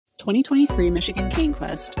2023 Michigan Cane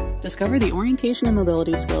Quest. Discover the orientation and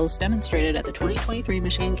mobility skills demonstrated at the 2023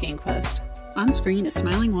 Michigan Cane Quest. On screen, a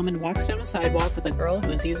smiling woman walks down a sidewalk with a girl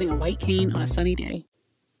who is using a white cane on a sunny day.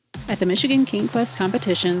 At the Michigan Cane Quest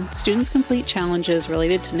competition, students complete challenges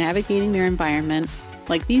related to navigating their environment,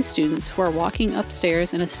 like these students who are walking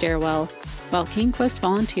upstairs in a stairwell, while Cane Quest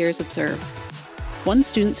volunteers observe. One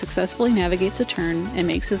student successfully navigates a turn and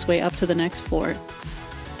makes his way up to the next floor.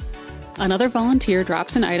 Another volunteer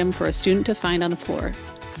drops an item for a student to find on the floor.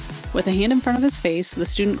 With a hand in front of his face, the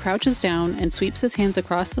student crouches down and sweeps his hands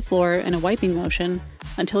across the floor in a wiping motion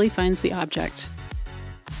until he finds the object.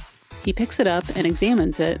 He picks it up and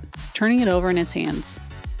examines it, turning it over in his hands.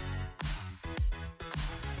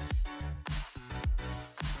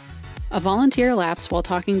 A volunteer laughs while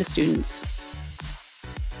talking to students.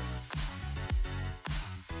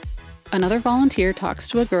 Another volunteer talks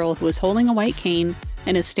to a girl who is holding a white cane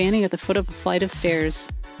and is standing at the foot of a flight of stairs.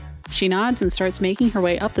 She nods and starts making her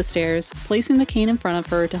way up the stairs, placing the cane in front of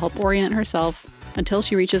her to help orient herself until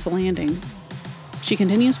she reaches a landing. She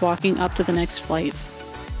continues walking up to the next flight.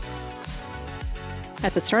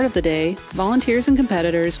 At the start of the day, volunteers and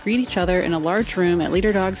competitors greet each other in a large room at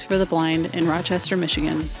Leader Dogs for the Blind in Rochester,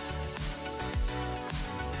 Michigan.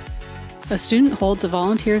 A student holds a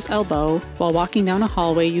volunteer's elbow while walking down a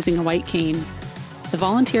hallway using a white cane. The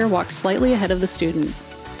volunteer walks slightly ahead of the student.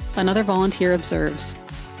 Another volunteer observes.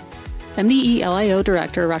 MDE-LIO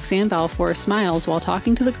Director Roxanne Balfour smiles while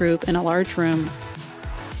talking to the group in a large room.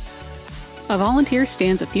 A volunteer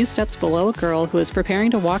stands a few steps below a girl who is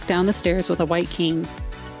preparing to walk down the stairs with a white cane.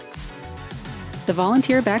 The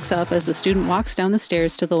volunteer backs up as the student walks down the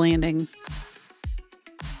stairs to the landing.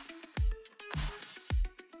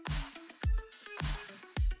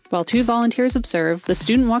 While two volunteers observe, the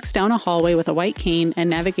student walks down a hallway with a white cane and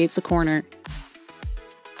navigates a corner.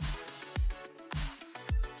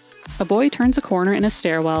 A boy turns a corner in a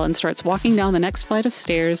stairwell and starts walking down the next flight of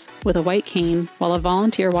stairs with a white cane, while a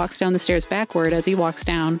volunteer walks down the stairs backward as he walks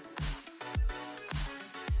down.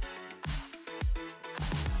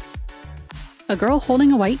 A girl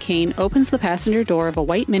holding a white cane opens the passenger door of a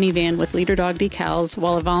white minivan with Leader Dog decals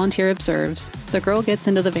while a volunteer observes. The girl gets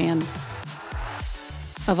into the van.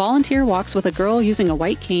 A volunteer walks with a girl using a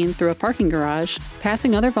white cane through a parking garage,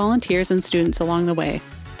 passing other volunteers and students along the way.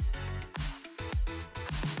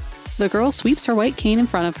 The girl sweeps her white cane in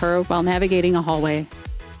front of her while navigating a hallway.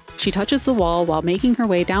 She touches the wall while making her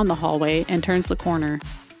way down the hallway and turns the corner.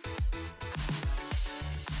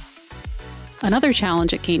 Another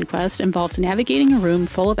challenge at Cane Quest involves navigating a room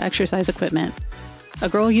full of exercise equipment. A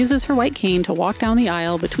girl uses her white cane to walk down the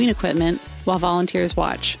aisle between equipment while volunteers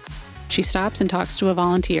watch. She stops and talks to a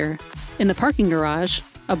volunteer. In the parking garage,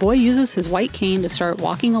 a boy uses his white cane to start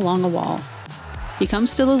walking along a wall. He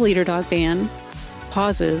comes to the Leader Dog van,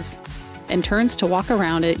 pauses, and turns to walk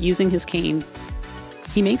around it using his cane.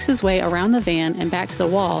 He makes his way around the van and back to the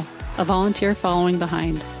wall, a volunteer following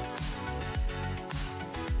behind.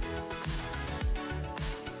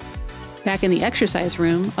 Back in the exercise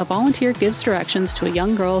room, a volunteer gives directions to a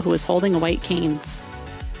young girl who is holding a white cane.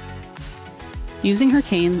 Using her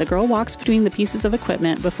cane, the girl walks between the pieces of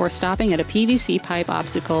equipment before stopping at a PVC pipe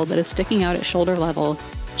obstacle that is sticking out at shoulder level.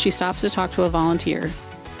 She stops to talk to a volunteer.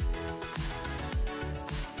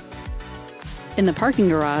 In the parking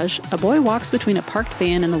garage, a boy walks between a parked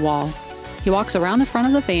van and the wall. He walks around the front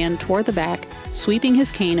of the van toward the back, sweeping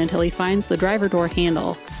his cane until he finds the driver door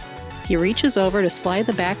handle. He reaches over to slide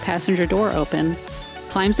the back passenger door open,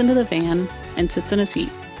 climbs into the van, and sits in a seat.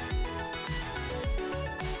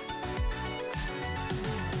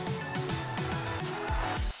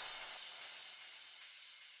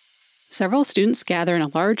 Several students gather in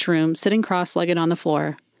a large room, sitting cross-legged on the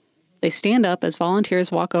floor. They stand up as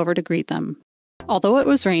volunteers walk over to greet them. Although it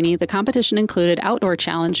was rainy, the competition included outdoor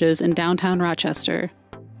challenges in downtown Rochester.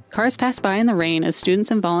 Cars pass by in the rain as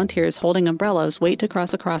students and volunteers holding umbrellas wait to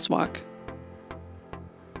cross a crosswalk.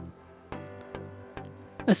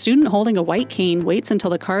 A student holding a white cane waits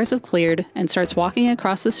until the cars have cleared and starts walking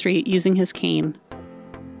across the street using his cane.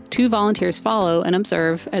 Two volunteers follow and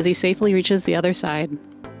observe as he safely reaches the other side.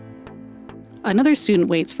 Another student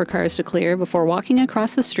waits for cars to clear before walking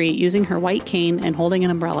across the street using her white cane and holding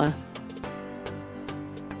an umbrella.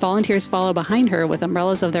 Volunteers follow behind her with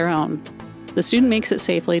umbrellas of their own. The student makes it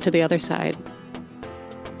safely to the other side.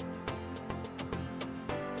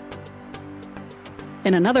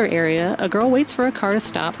 In another area, a girl waits for a car to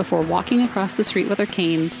stop before walking across the street with her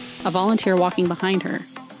cane, a volunteer walking behind her.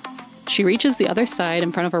 She reaches the other side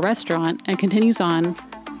in front of a restaurant and continues on,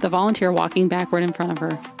 the volunteer walking backward in front of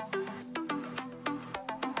her.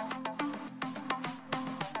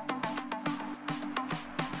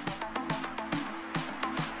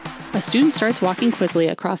 A student starts walking quickly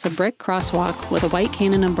across a brick crosswalk with a white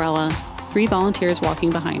cane and umbrella, 3 volunteers walking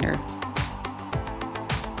behind her.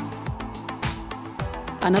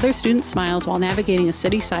 Another student smiles while navigating a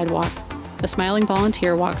city sidewalk. A smiling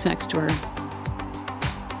volunteer walks next to her.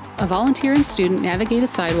 A volunteer and student navigate a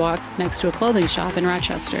sidewalk next to a clothing shop in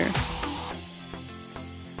Rochester.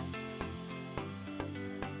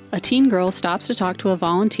 A teen girl stops to talk to a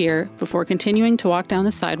volunteer before continuing to walk down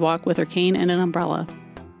the sidewalk with her cane and an umbrella.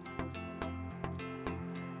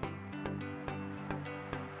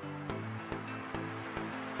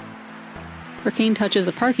 Her cane touches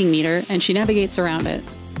a parking meter and she navigates around it.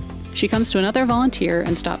 She comes to another volunteer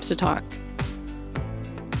and stops to talk.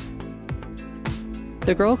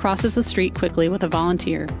 The girl crosses the street quickly with a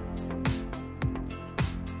volunteer.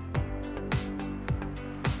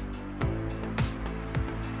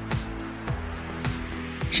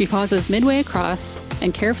 She pauses midway across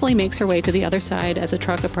and carefully makes her way to the other side as a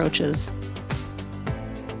truck approaches.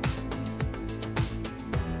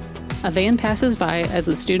 A van passes by as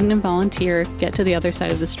the student and volunteer get to the other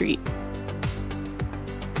side of the street.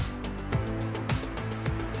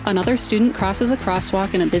 Another student crosses a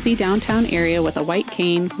crosswalk in a busy downtown area with a white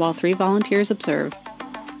cane while 3 volunteers observe.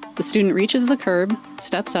 The student reaches the curb,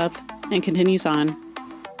 steps up, and continues on.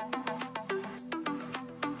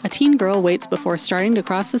 A teen girl waits before starting to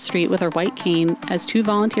cross the street with her white cane as 2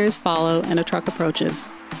 volunteers follow and a truck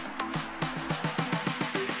approaches.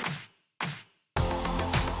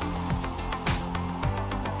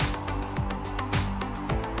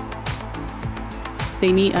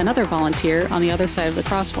 They meet another volunteer on the other side of the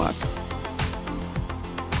crosswalk.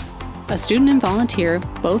 A student and volunteer,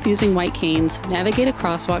 both using white canes, navigate a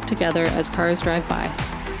crosswalk together as cars drive by.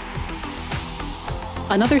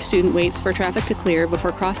 Another student waits for traffic to clear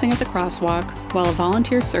before crossing at the crosswalk, while a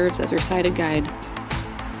volunteer serves as her sighted guide.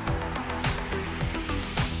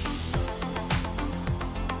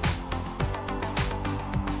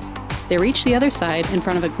 They reach the other side in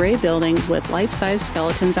front of a gray building with life-size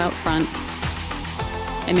skeletons out front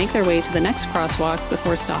and make their way to the next crosswalk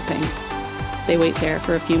before stopping. They wait there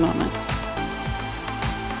for a few moments.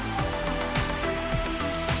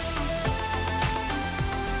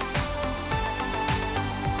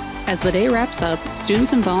 As the day wraps up,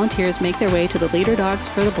 students and volunteers make their way to the Leader Dogs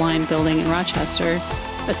for the Blind building in Rochester,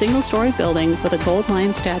 a single-story building with a gold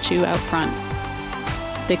lion statue out front.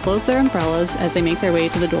 They close their umbrellas as they make their way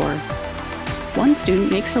to the door. One student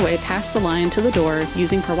makes her way past the lion to the door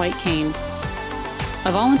using her white cane.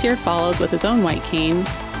 A volunteer follows with his own white cane,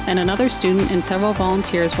 and another student and several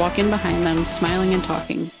volunteers walk in behind them, smiling and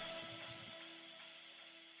talking.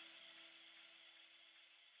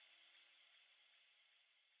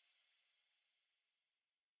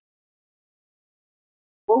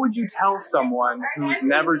 What would you tell someone who's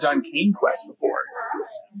never done Cane Quest before?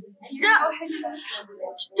 No,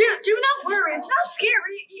 do not worry. It's not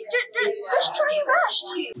scary. Just try your best.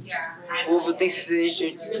 Whoever thinks this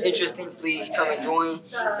is interesting, please come and join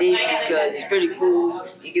this because it's pretty cool.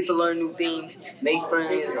 You get to learn new things, make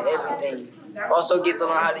friends, and everything. Also get to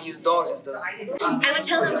learn how to use dogs and stuff. I would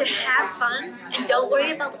tell them to have fun and don't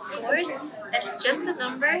worry about the scores, that it's just a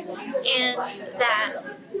number, and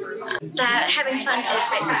that having fun is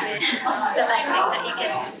basically the best thing that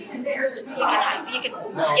you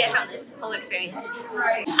can get from this whole experience.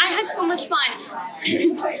 I had so much fun.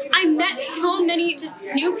 I met so many just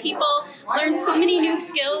new people, learned so many new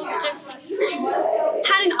skills, just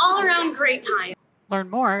had an all-around great time. Learn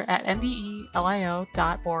more at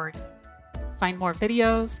mdelio.org. Find more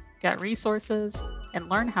videos, get resources, and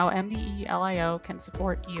learn how MDELIO can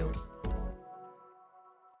support you.